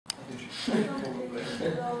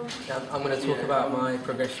I'm going to talk about my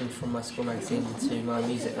progression from my school magazine to my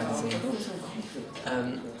music magazine.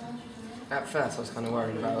 At first I was kind of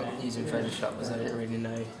worried about using Photoshop because I didn't really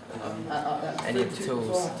know any of the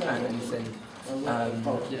tools and anything.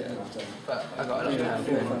 But I got a lot of help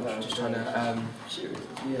and just trying to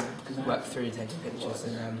work through taking pictures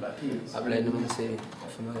and uploading them onto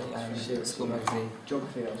for my school magazine.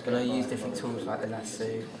 And I use different tools like the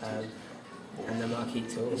lasso and the marquee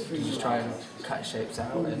tools to just try and cut shapes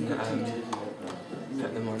out and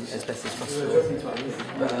put them on as best as possible.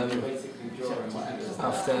 But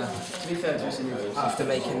after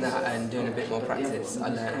making that and doing a bit more practice, I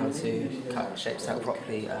learned how to cut shapes out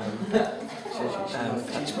properly, cut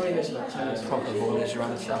proper borders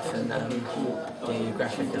around stuff, and do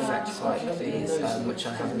graphic effects like these, which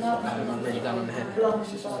I haven't really done on here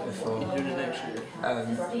before.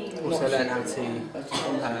 Also learned how to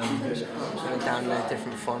download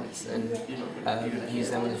different fonts and use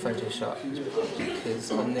them in Photoshop,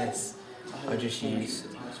 because on this I just use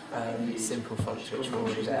simple fonts which were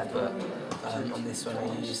already there, but on this one I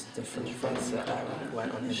used different fonts that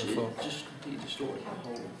weren't on here before.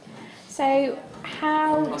 So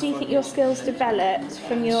how do you think your skills developed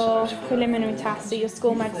from your preliminary tasks, so your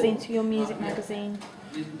school magazine to your music magazine?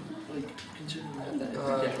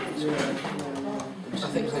 I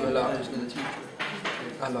think I'm a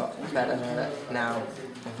lot better now.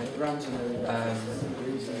 I think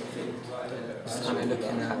just kind of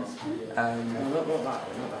looking at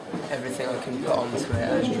everything I can put onto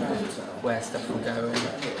it and where stuff will go,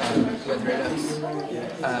 and whether it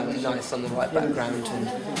looks nice on the white background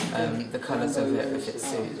and the colours of it, if it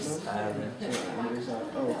suits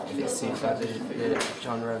like the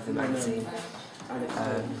genre of the magazine.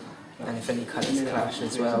 And if any colours clash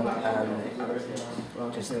as well,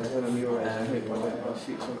 just try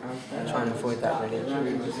and avoid that really.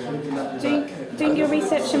 Doing your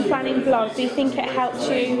research and planning blog, do you think it helped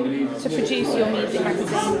you to produce your music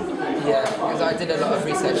magazine? Yeah, because I did a lot of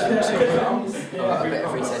research a bit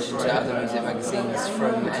of research into other music magazines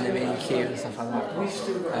from Enemy and Q and stuff like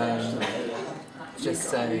that. Just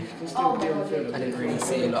so I didn't really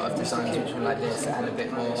see a lot of designs which were like this that had a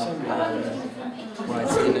bit more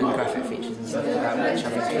widescreen and graphic features and stuff like that, which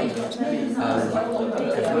I've included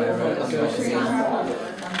everywhere on the magazine.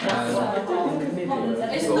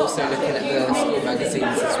 But also looking at the school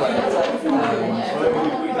magazines as well.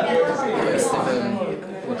 Most of them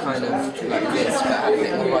were kind of like this, but had a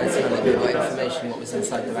bit more widescreen and a bit more information what was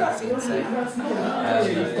inside the magazine, so I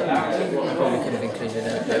probably could have included a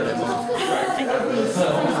bit more.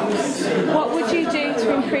 What would you do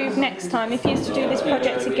to improve next time? If you used to do this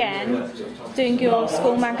project again, doing your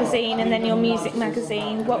school magazine and then your music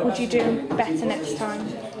magazine, what would you do better next time?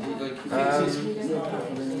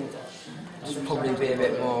 Just probably be a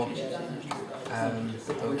bit more,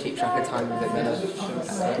 or keep track of time a bit better,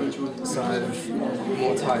 so I have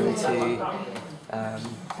more time to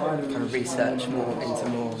kind of research more into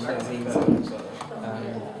more magazines and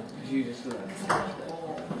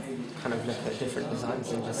kind of look at different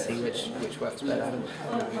designs and just see which works better,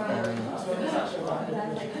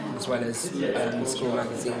 as well as school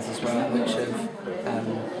magazines as well, which have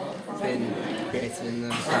been created in the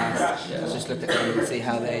past. Just look at them and see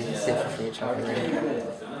how they differ from each other really.